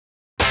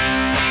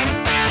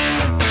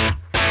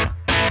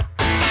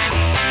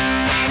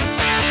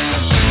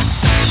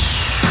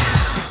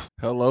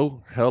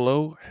Hello,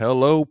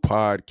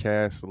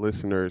 podcast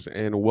listeners,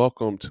 and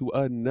welcome to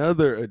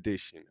another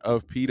edition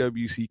of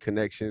PWC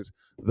Connections,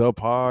 the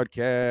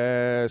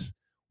podcast.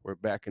 We're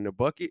back in the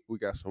bucket. We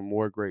got some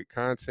more great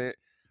content.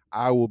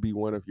 I will be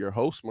one of your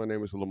hosts. My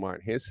name is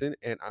Lamont Henson,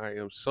 and I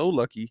am so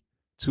lucky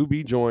to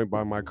be joined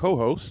by my co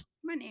host,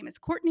 My name is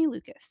Courtney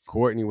Lucas.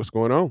 Courtney. What's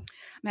going on?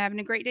 I'm having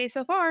a great day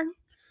so far.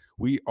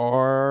 We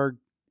are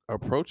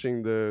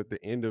approaching the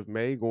end of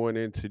May, going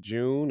into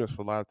June. There's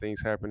a lot of things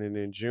happening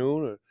in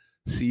June. A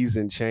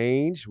season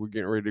change. We're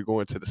getting ready to go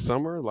into the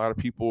summer. A lot of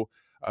people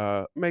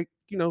make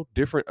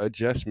different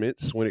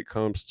adjustments when it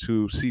comes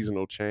to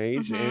seasonal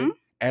change, Mm-hmm. and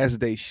as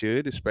they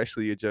should,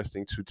 especially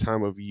adjusting to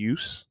time of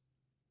use.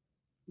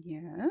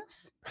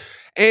 Yes.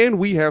 And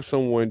we have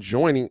someone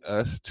joining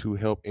us to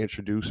help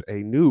introduce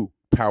a new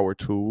power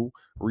tool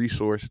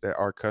resource that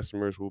our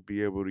customers will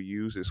be able to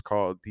use. It's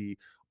called the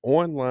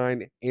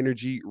Online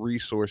Energy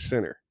Resource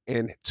Center.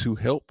 And to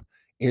help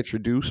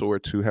introduce or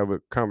to have a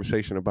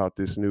conversation about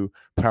this new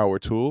power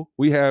tool,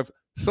 we have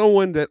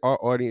someone that our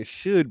audience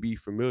should be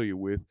familiar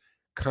with,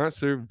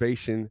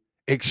 conservation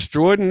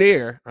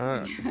extraordinaire.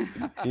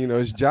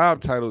 His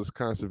job title is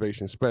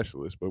conservation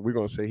specialist, but we're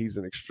going to say he's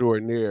an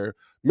extraordinaire,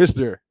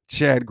 Mr.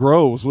 Chad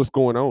Groves. What's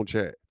going on,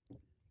 Chad?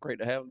 Great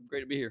to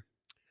be here.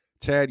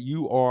 Chad,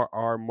 you are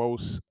our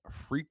most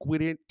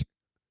frequented,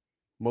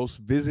 most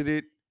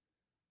visited,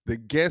 the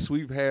guest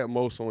we've had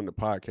most on the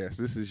podcast.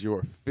 This is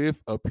your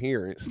fifth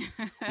appearance.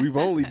 We've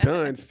only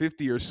done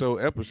 50 or so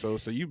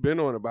episodes, so you've been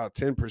on about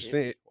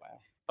 10% Wow.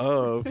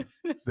 of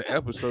the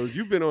episodes.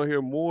 You've been on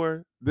here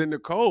more than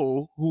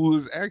Nicole, who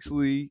is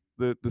actually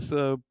the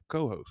sub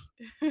co-host.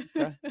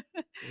 Okay.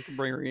 We can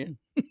bring her in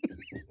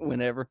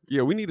whenever.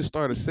 Yeah, we need to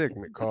start a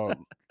segment called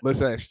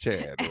 "Let's Ask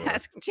Chad."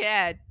 Ask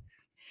Chad.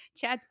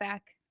 Chad's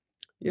back.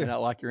 Yeah. Yeah.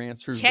 Not like your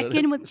answers. Check but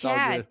in with it's all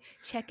Chad. good.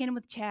 Check in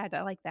with Chad.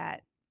 I like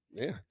that.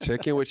 Yeah,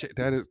 check in with Chad.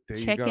 That is there.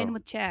 Check you go. in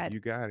with Chad. You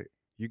got it.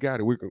 You got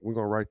it. We're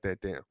gonna write that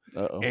down.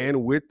 Uh-oh.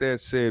 And with that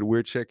said,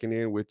 we're checking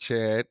in with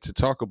Chad to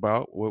talk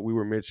about what we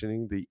were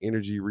mentioning, the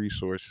Energy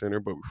Resource Center.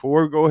 But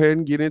before we go ahead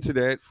and get into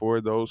that,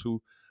 for those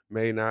who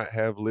may not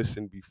have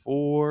listened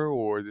before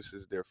or this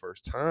is their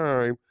first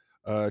time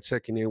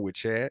checking in with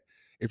Chad,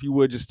 if you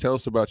would just tell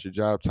us about your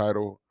job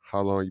title, how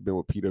long you've been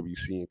with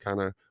PWC, and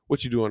kind of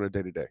what you do on a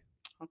day to day.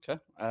 Okay.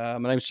 My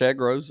name is Chad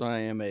Groves. I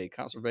am a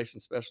conservation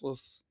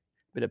specialist.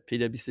 Been at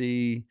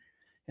PwC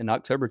in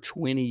October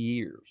 20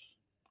 years.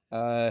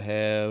 I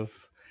have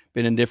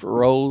been in different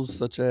roles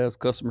such as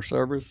customer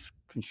service,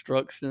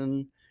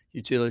 construction,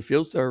 utility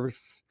field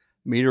service,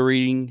 meter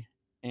reading,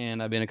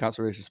 and I've been a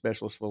conservation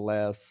specialist for the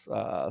last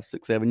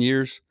 6, 7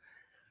 years.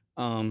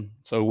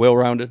 So well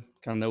rounded,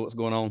 kind of know what's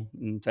going on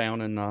in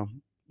town and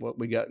what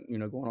we got,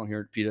 going on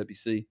here at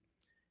PwC.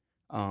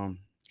 Um,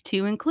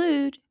 To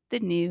include the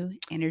new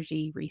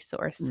energy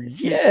resource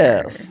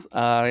yes, center.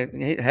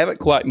 I haven't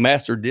quite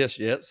mastered this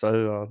yet,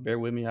 so bear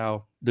with me.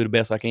 I'll do the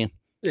best I can.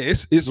 Yeah,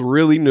 it's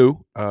really new.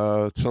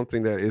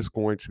 Something that is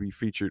going to be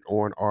featured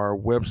on our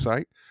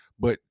website.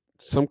 But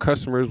some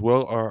customers,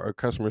 well, our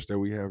customers that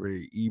we have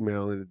a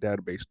email in the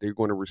database, they're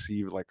going to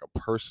receive like a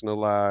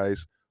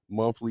personalized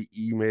monthly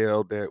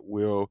email that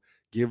will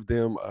give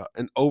them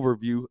an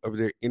overview of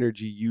their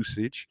energy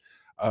usage.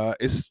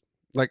 It's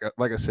like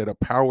I said, a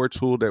power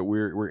tool that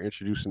we're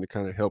introducing to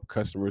kind of help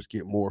customers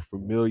get more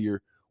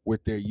familiar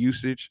with their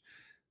usage.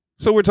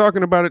 So we're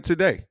talking about it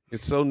today.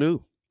 It's so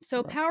new.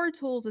 So, Right. power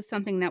tools is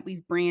something that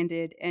we've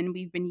branded and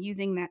we've been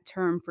using that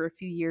term for a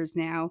few years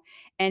now.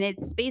 And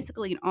it's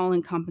basically an all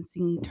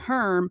encompassing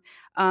term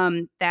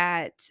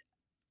that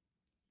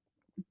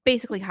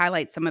basically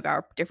highlights some of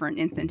our different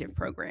incentive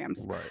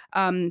programs.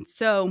 Right.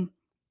 So,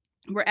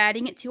 we're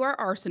adding it to our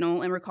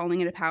arsenal and we're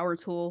calling it a power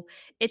tool.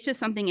 It's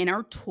just something in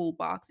our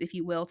toolbox, if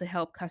you will, to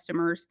help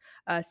customers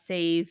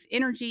save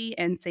energy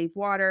and save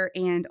water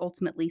and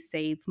ultimately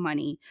save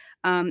money.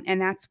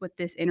 And that's what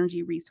this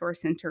Energy Resource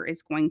Center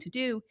is going to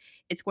do.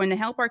 It's going to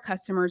help our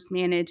customers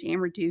manage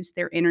and reduce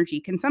their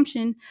energy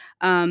consumption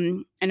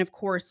and, of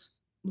course,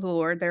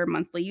 lower their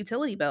monthly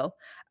utility bill.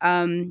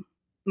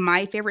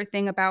 My favorite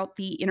thing about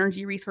the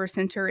Energy Resource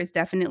Center is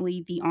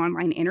definitely the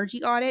online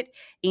energy audit.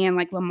 And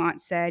like Lamont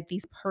said,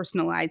 these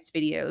personalized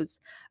videos.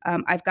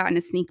 I've gotten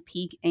a sneak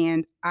peek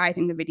and I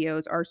think the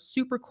videos are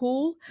super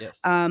cool.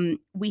 Yes.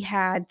 We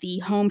had the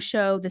home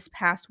show this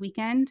past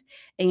weekend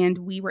and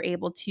we were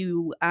able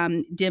to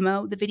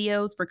demo the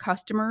videos for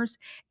customers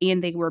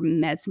and they were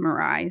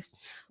mesmerized.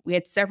 We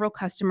had several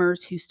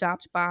customers who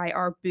stopped by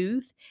our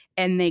booth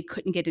and they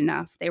couldn't get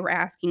enough. They were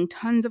asking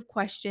tons of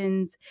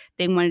questions.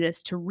 They wanted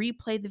us to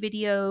replay the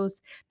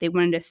videos. They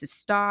wanted us to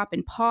stop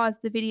and pause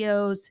the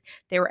videos.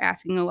 They were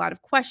asking a lot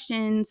of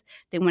questions.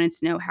 They wanted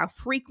to know how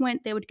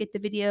frequent they would get the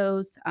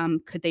videos.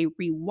 Could they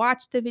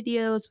rewatch the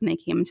videos when they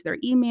came into their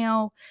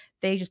email?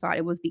 They just thought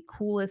it was the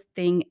coolest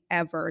thing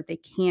ever. They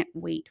can't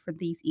wait for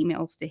these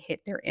emails to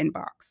hit their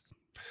inbox.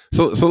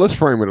 So let's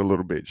frame it a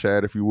little bit,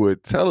 Chad, if you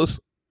would. Tell us,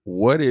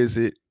 what is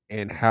it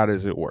and how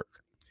does it work?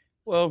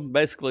 Well,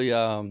 basically,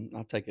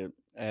 I'll take it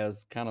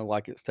as kind of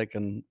like it's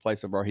taking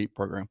place of our heat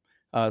program.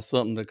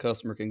 Something the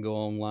customer can go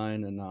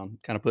online and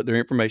kind of put their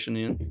information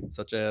in,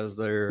 such as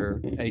their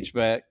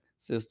HVAC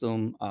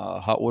system,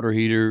 hot water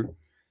heater,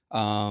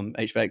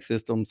 HVAC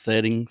system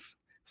settings.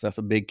 So that's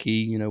a big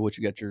key. You know what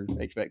you got your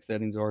HVAC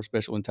settings are,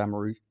 especially in time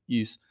of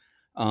use.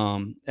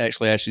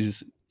 Actually,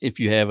 asks if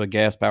you have a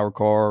gas powered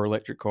car or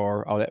electric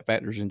car. All that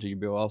factors into your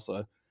bill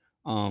also.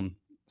 So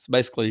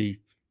basically,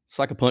 it's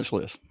like a punch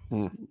list.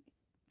 Hmm.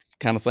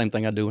 Kind of same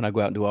thing I do when I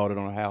go out and do audit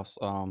on a house.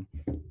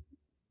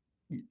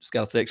 It's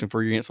got a section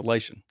for your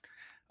insulation.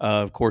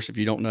 Of course, if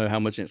you don't know how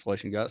much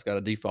insulation you got, it's got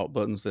a default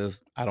button that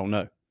says, I don't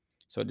know.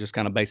 So it just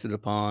kind of base it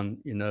upon,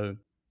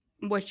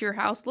 What your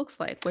house looks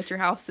like, what your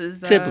house is.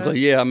 typically,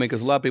 yeah. I mean,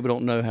 because a lot of people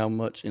don't know how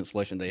much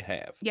insulation they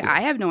have. Yeah,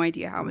 I have no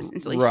idea how much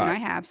insulation I Right.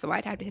 have, so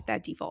I'd have to hit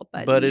that default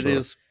But button. it Sure.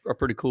 is a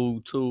pretty cool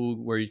tool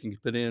where you can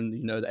put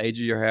in, the age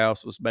of your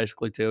house, which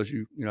basically tells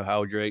you, how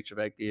old your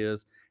HVAC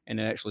is. And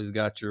it actually has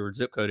got your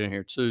zip code in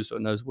here too. So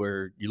it knows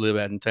where you live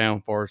at in town,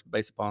 as far as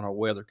based upon our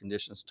weather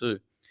conditions too.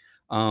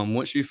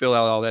 Once you fill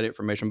out all that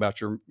information about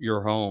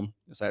your home,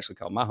 it's actually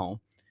called My Home.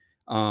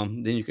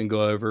 Then you can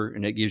go over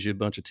and it gives you a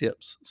bunch of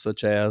tips,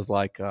 such as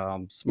like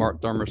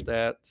smart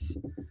thermostats,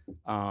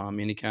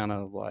 any kind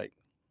of like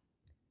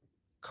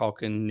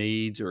caulking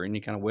needs or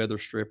any kind of weather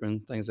stripping,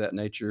 things of that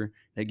nature.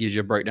 It gives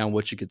you a breakdown of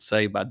what you could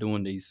save by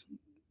doing these,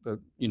 but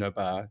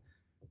by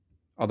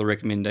all the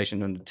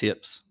recommendation and the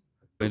tips.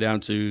 Go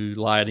down to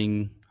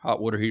lighting, hot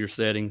water heater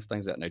settings,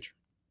 things of that nature.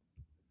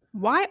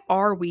 Why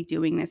are we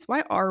doing this?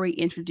 Why are we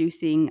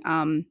introducing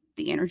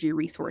the Energy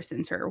Resource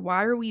Center?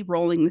 Why are we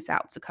rolling this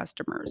out to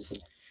customers?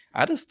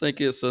 I just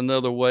think it's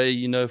another way,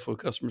 for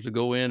customers to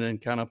go in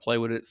and kind of play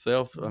with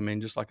itself. I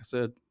mean, just like I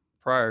said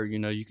prior,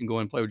 you can go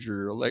and play with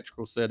your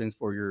electrical settings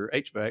for your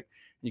HVAC.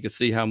 You can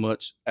see how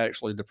much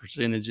actually the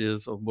percentage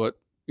is of what,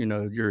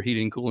 your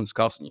heating and cooling is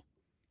costing you.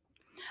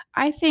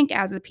 I think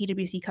as a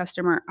PwC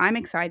customer, I'm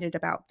excited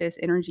about this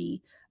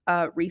Energy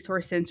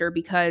Resource Center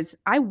because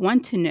I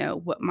want to know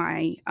what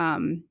my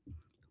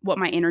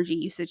energy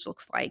usage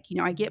looks like.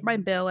 I get my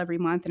bill every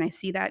month and I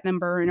see that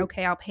number and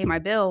okay, I'll pay my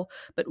bill,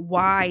 but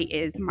why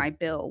is my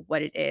bill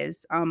what it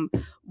is?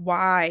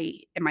 Why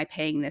am I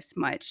paying this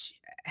much?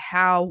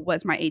 How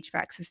was my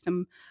HVAC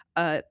system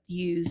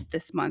used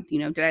this month?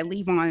 Did I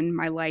leave on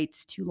my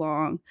lights too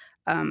long?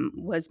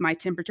 Was my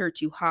temperature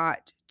too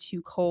hot,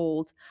 too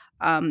cold?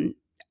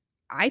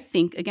 I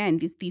think again,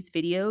 these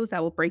videos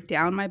that will break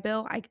down my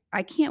bill,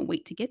 I can't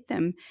wait to get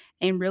them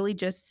and really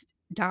just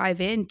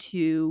dive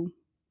into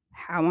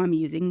how I'm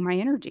using my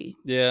energy.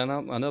 Yeah,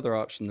 and another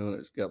option though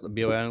is got the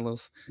bill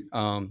analyst.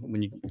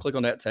 When you click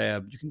on that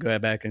tab, you can go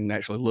back and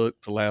actually look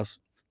for the last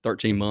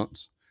 13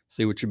 months,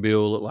 see what your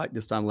bill looked like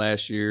this time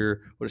last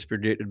year, what it's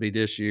predicted to be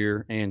this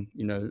year, and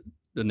the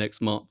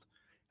next month.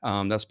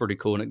 That's pretty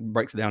cool, and it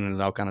breaks it down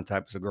into all kind of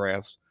types of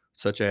graphs,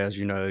 such as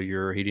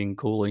your heating,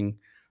 cooling,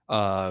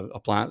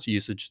 appliance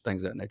usage,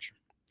 things of that nature.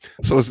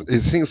 So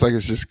it seems like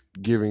it's just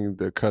giving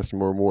the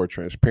customer more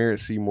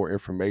transparency, more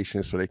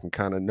information, so they can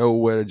kind of know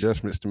what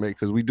adjustments to make.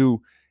 Because we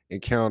do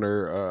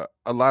encounter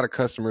a lot of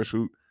customers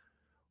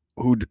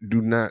who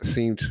do not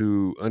seem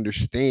to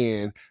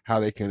understand how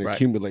they can Right.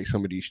 accumulate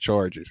some of these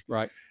charges.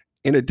 Right.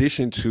 In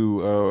addition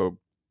to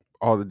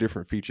all the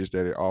different features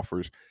that it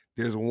offers,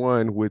 there's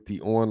one with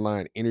the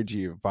online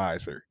energy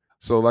advisor.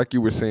 So, like you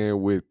were saying,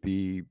 with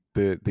the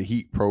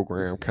heat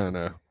program kind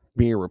of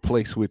being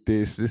replaced with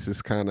this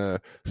is kind of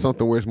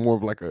something where it's more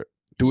of like a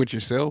do it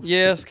yourself.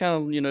 Yeah, it's kind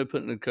of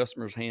putting in the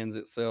customer's hands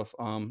itself.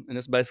 And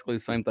it's basically the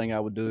same thing I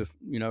would do if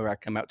I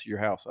come out to your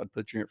house. I'd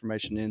put your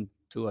information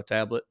into a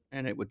tablet,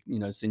 and it would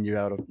send you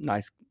out a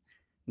nice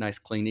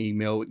clean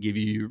email. It would give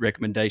you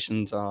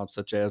recommendations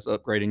such as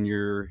upgrading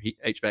your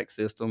HVAC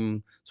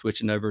system,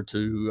 switching over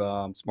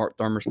to smart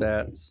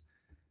thermostats,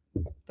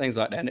 things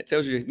like that. And it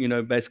tells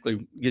you,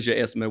 basically gives you an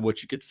estimate of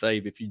what you could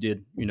save if you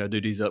did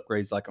do these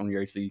upgrades, like on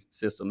your AC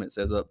system. It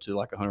says up to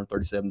like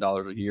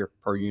 $137 a year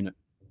per unit.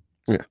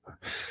 Yeah.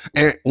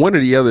 And one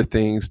of the other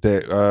things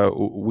that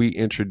we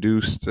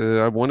introduced,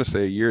 I want to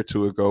say a year or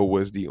two ago,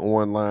 was the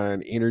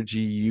online energy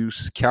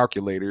use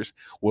calculators.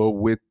 Well,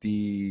 with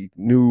the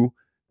new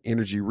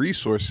Energy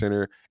Resource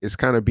Center, it's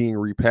kind of being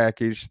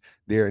repackaged.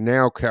 There are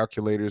now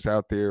calculators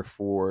out there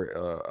for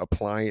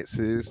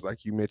appliances,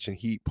 like you mentioned,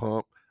 heat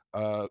pump,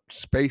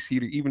 space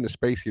heater, even the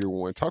space heater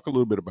one. Talk a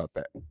little bit about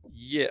that.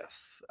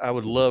 Yes, I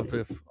would love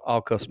if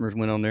all customers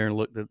went on there and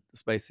looked at the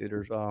space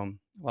heaters. A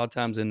lot of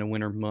times in the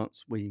winter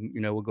months,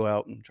 we'll go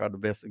out and try to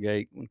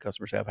investigate when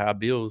customers have high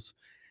bills.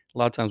 A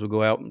lot of times we'll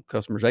go out and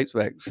customers'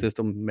 HVAC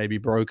system may be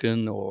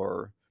broken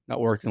or not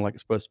working like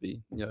it's supposed to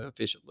be,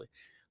 efficiently.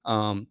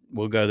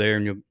 We'll go there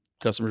and your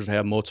customers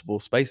have multiple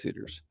space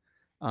heaters.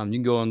 You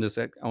can go on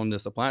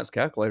this appliance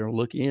calculator and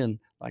look in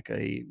like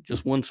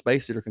just one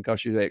space heater can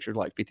cost you extra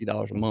like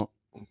 $50 a month.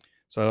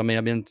 So I mean,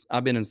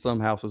 I've been in some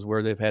houses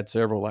where they've had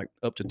several, like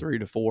up to 3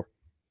 to 4.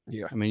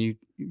 Yeah. I mean,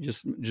 you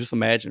just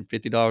imagine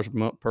 $50 a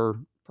month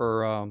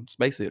per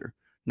space heater,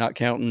 not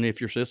counting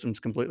if your system's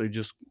completely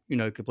just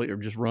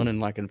running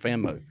like in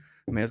fan mode.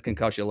 I mean, it can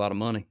cost you a lot of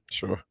money.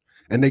 Sure.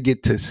 And they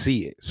get to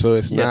see it. So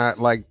it's not Yes.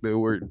 like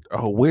where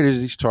does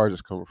these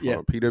charges come from?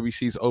 Yeah.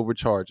 PwC's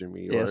overcharging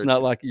me. Yeah, it's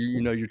not like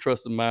you're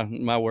trusting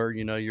my word.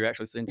 You're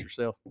actually seeing it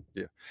yourself.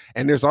 Yeah.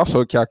 And there's also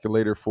a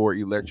calculator for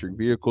electric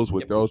vehicles,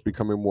 with Yep. those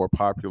becoming more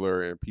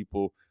popular and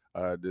people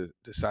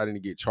deciding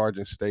to get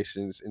charging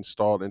stations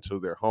installed into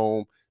their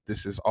home.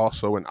 This is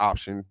also an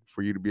option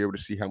for you to be able to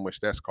see how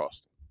much that's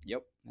costing.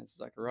 Yep, that's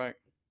exactly right.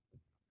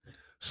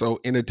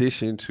 So, in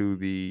addition to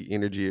the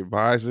Energy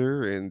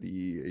Advisor and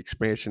the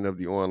expansion of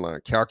the online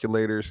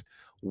calculators,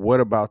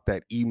 what about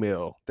that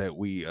email that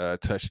we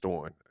touched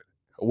on?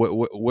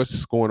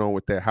 What's going on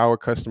with that? How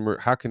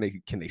can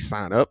they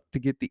sign up to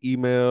get the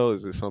email?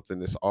 Is it something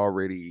that's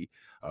already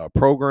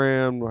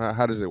programmed?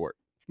 How does it work?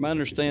 From my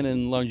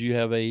understanding, as long as you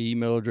have a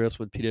email address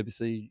with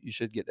PwC, you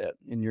should get that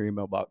in your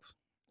email box.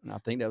 And I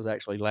think that was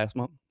actually last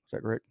month. Is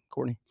that correct,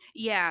 Courtney?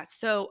 Yeah,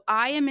 so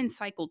I am in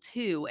cycle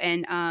 2,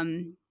 and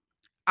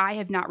I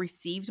have not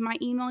received my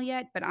email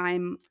yet, but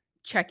I'm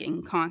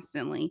checking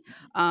constantly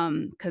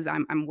because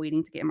I'm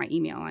waiting to get my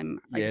email. I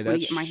Yeah, just want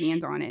to get my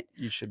hands on it.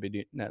 You should be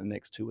doing that in the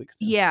next 2 weeks.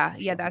 Then, Yeah, for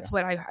yeah, sure. that's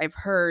what I've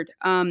heard.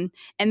 And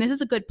this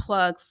is a good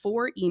plug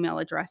for email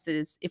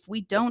addresses. If we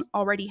don't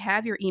already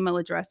have your email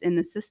address in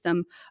the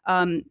system,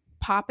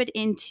 pop it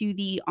into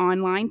the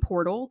online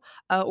portal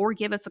or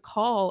give us a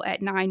call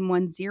at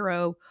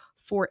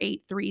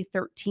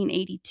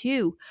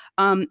 910-483-1382.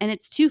 And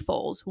it's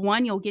twofold.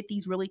 One, you'll get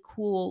these really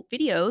cool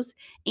videos,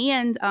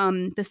 and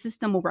the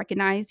system will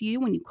recognize you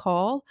when you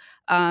call.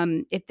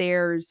 If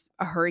there's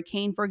a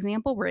hurricane, for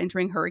example, we're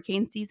entering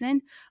hurricane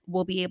season,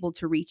 we'll be able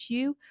to reach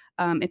you.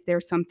 If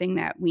there's something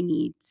that we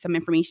need, some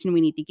information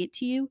we need to get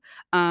to you.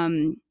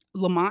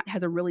 Lamont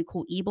has a really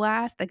cool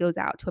e-blast that goes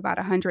out to about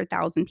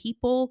 100,000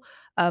 people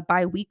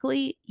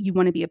bi-weekly. You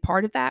want to be a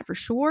part of that for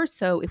sure.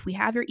 So if we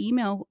have your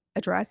email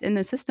address in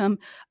the system,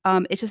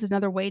 it's just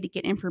another way to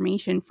get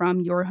information from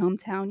your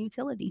hometown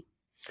utility.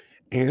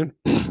 And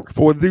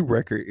for the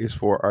record, is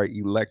for our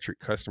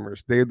electric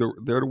customers. They're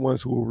the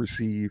ones who will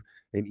receive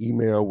an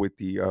email with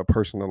the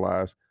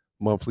personalized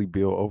monthly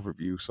bill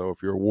overview. So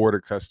if you're a water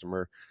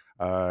customer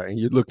and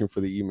you're looking for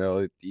the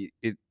email,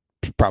 it's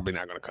probably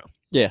not going to come.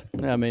 Yeah,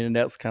 I mean, and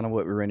that's kind of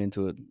what we ran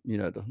into it.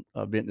 The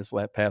event this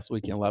past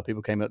weekend. A lot of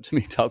people came up to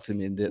me, talked to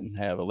me, and didn't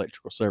have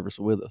electrical service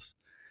with us.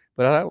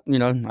 But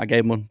I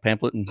gave them a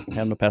pamphlet and had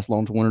them to pass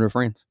along to one of their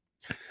friends.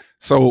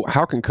 So,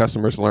 how can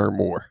customers learn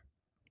more?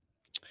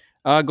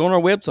 Go on our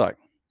website.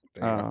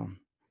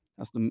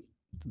 That's the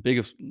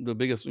biggest.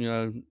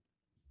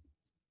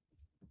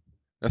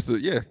 That's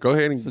go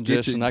ahead and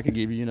suggestion I could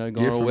give you. Go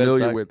get on our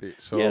familiar website with it.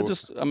 So yeah,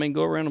 just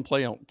go around and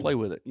play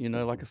with it.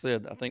 Like I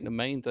said, I think the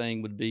main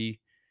thing would be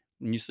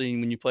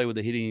when you play with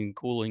the heating and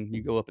cooling,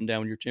 you go up and down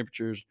with your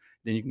temperatures.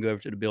 Then you can go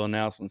over to the bill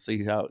analysis and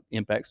see how it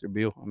impacts their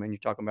bill. I mean, you're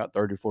talking about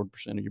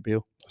 30-40% of your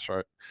bill. That's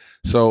right.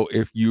 So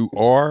if you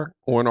are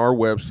on our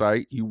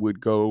website, you would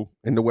go,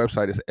 and the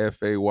website is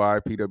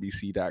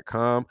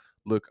faypwc.com.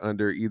 Look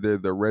under either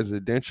the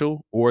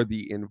residential or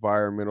the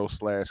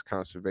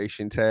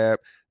environmental/conservation tab.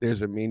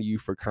 There's a menu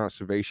for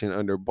conservation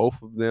under both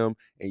of them,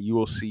 and you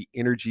will see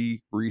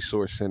Energy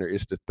Resource Center.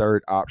 It's the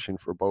third option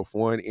for both.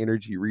 One,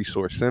 Energy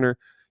Resource Center.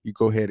 You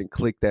go ahead and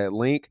click that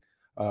link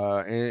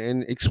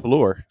and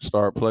explore.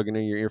 Start plugging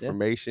in your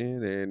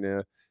information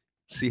and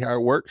see how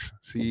it works.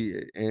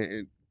 See,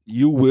 and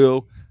you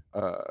will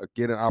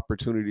get an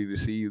opportunity to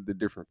see the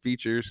different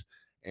features.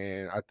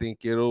 And I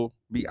think it'll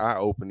be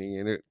eye-opening,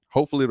 and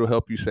hopefully it'll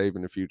help you save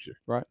in the future.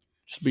 Right.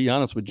 Just be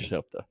honest with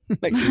yourself, though.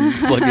 Make sure you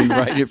plug in the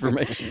right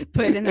information.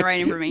 Put in the right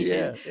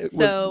information. Yeah.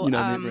 So,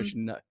 the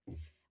information.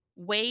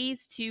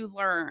 ways to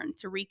learn.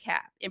 To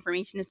recap,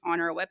 information is on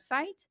our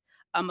website.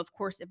 Of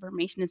course,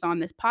 information is on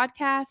this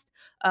podcast.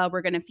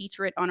 We're going to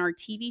feature it on our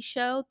TV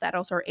show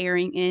that'll start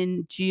airing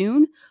in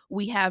June.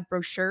 We have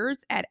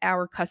brochures at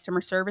our customer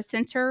service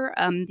center.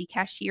 The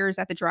cashiers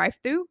at the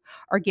drive-thru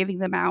are giving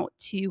them out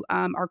to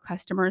our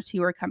customers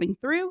who are coming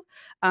through.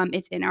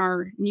 It's in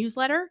our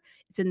newsletter.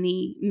 It's in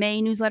the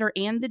May newsletter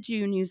and the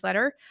June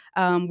newsletter.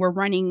 We're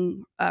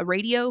running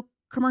radio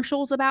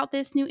commercials about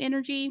this new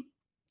energy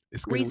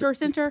resource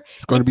center.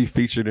 It's going to be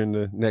featured in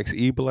the next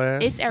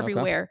e-blast. It's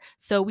everywhere. Okay.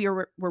 So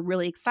we're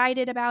really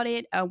excited about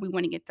it. We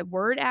want to get the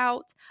word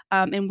out,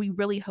 and we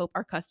really hope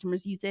our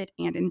customers use it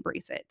and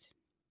embrace it.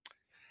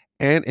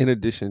 And in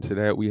addition to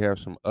that, we have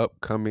some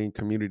upcoming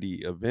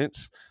community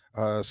events.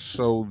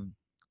 So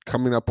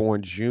coming up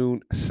on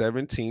June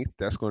 17th,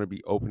 that's going to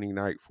be opening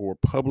night for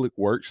Public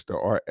Works, the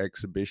art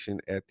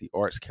exhibition at the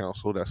Arts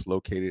Council that's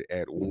located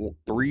at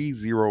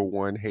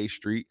 301 Hay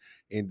Street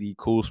in the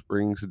Cool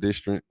Springs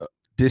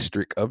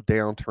district of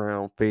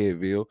downtown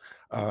Fayetteville.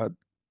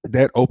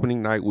 That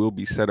opening night will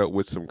be set up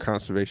with some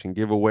conservation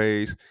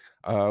giveaways.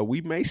 We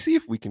may see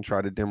if we can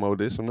try to demo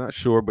this. I'm not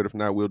sure, but if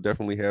not, we'll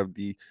definitely have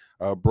the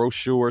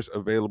brochures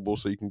available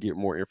so you can get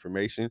more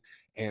information.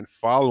 And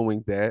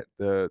following that,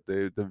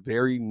 the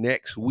very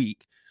next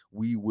week,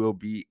 we will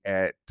be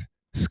at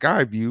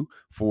Skyview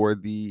for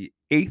the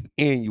 8th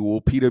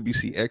annual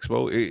PwC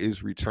Expo. It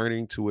is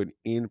returning to an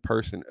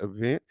in-person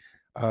event.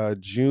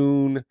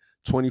 June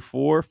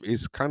 24th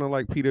is kind of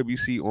like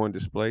PwC on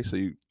display. So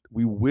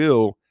we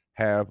will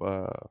have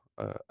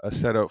a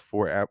setup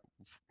for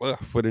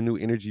for the new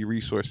Energy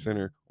Resource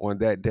Center on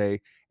that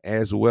day,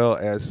 as well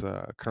as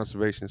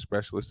conservation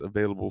specialists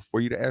available for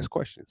you to ask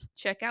questions.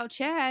 Check out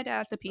Chad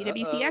at the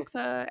PwC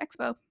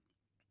Expo.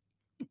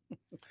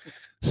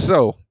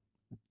 So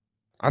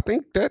I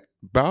think that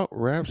about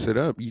wraps it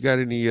up. You got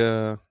any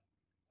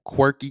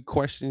quirky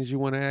questions you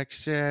want to ask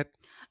Chad?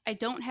 I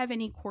don't have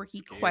any quirky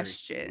Scary.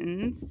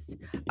 questions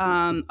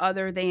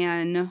other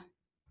than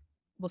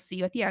we'll see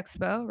you at the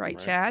expo, right,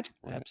 Chad?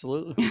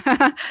 Absolutely.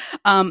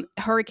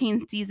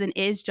 Hurricane season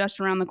is just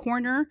around the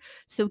corner,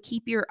 so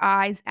keep your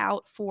eyes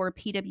out for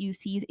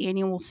PwC's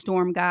annual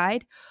storm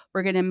guide.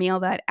 We're going to mail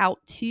that out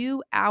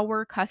to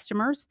our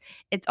customers.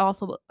 It's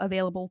also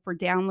available for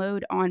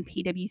download on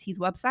PwC's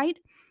website.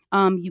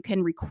 You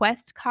can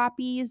request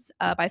copies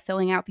by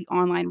filling out the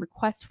online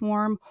request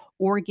form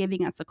or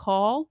giving us a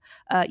call.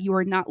 You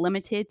are not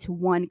limited to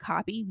one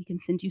copy. We can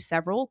send you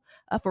several.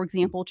 For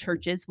example,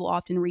 churches will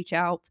often reach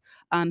out,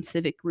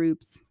 civic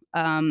groups,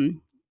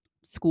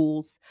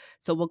 schools.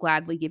 So we'll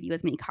gladly give you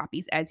as many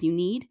copies as you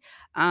need.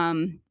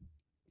 And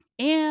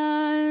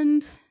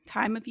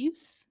time of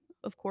use,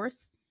 of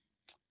course,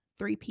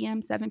 3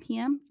 p.m., 7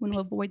 p.m. We want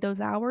to avoid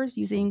those hours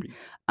using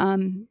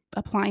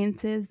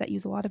appliances that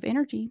use a lot of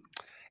energy.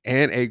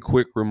 And a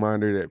quick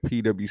reminder that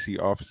PwC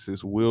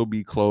offices will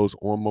be closed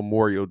on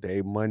Memorial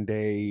Day,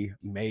 Monday,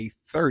 May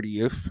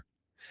 30th.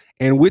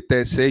 And with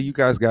that said, you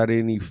guys got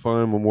any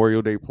fun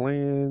Memorial Day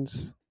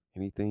plans?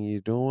 Anything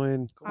you're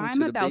doing?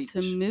 I'm about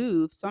to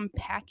move, so I'm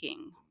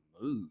packing.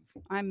 Move.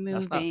 I'm moving.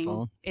 That's not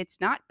fun. It's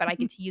not, but I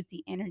get to use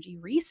the Energy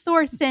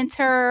Resource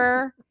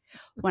Center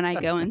when I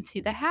go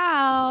into the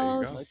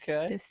house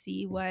Okay. to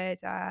see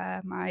what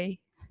my...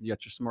 You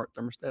got your smart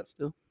thermostat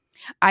still?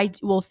 I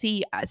will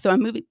see. So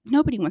I'm moving.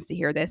 Nobody wants to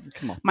hear this.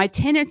 Come on. My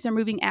tenants are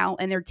moving out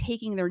and they're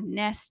taking their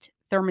Nest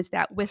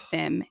thermostat with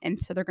them.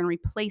 And so they're going to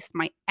replace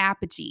my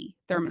Apogee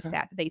thermostat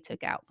that they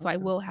took out. So I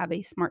will have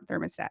a smart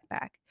thermostat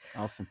back.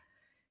 Awesome.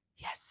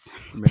 Yes.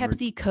 Remember,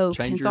 Pepsi, Coke,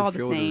 it's all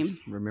the same.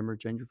 Remember,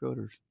 change your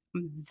filters.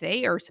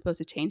 They are supposed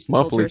to change the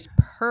Monthly. filters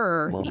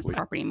per the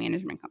property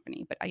management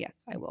company. But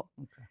yes, I will.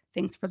 Okay.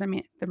 Thanks for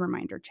the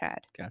reminder,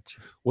 Chad.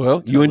 Gotcha.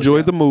 Well, you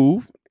enjoyed the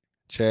move.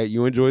 Chad,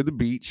 you enjoy the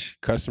beach.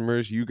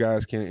 Customers, you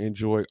guys can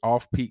enjoy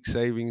off-peak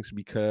savings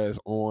because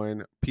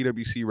on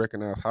PwC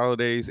recognized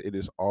holidays, it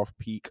is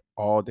off-peak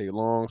all day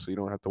long, so you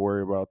don't have to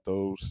worry about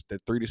those. The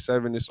 3 to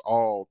 7 is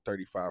all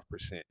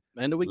 35%.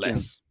 And the weekends.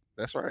 Less.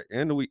 That's right,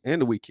 and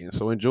the weekend.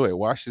 So enjoy it.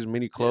 Wash as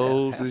many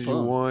clothes as you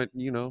want.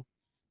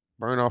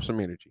 Burn off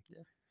some energy.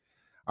 Yeah.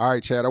 All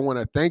right, Chad, I want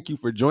to thank you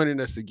for joining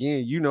us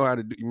again. You know how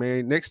to do,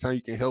 man. Next time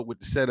you can help with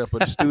the setup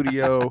of the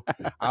studio.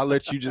 I'll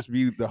let you just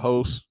be the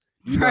host.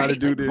 You know how to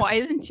do this. Why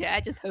isn't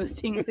Chad just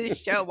hosting this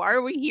show? Why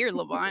are we here,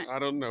 Levant? I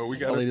don't know. We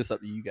got to leave this up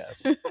to you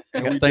guys. We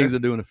got things to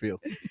do in the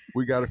field.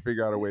 We got to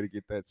figure out a way to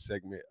get that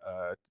segment.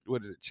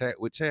 What is it? Chat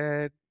with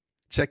Chad.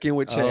 Check in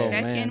with Chad. Oh,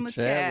 Check man. in with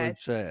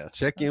Chad.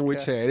 Check in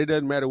with Chad. It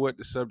doesn't matter what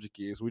the subject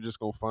is. We're just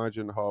gonna find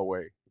you in the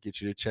hallway,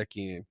 get you to check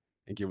in,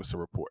 and give us a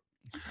report.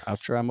 I'll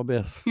try my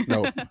best.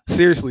 No,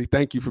 seriously,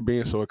 thank you for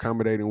being so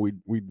accommodating.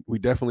 We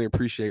definitely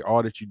appreciate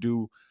all that you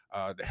do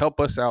to help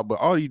us out, but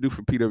all you do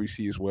for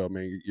PwC as well,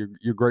 man.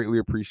 You're greatly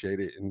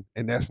appreciated,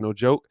 and that's no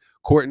joke.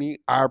 Courtney,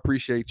 I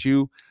appreciate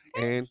you,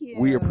 and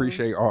we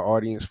appreciate our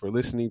audience for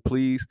listening.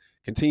 Please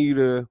continue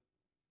to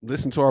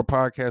listen to our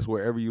podcast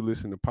wherever you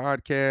listen to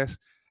podcasts,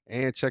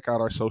 and check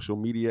out our social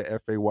media,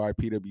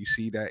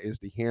 FAYPWC. That is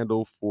the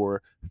handle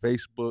for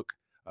Facebook,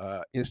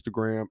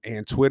 Instagram,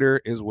 and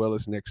Twitter, as well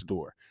as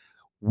Nextdoor.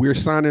 We're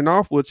signing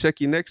off. We'll check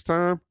you next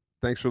time.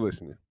 Thanks for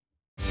listening.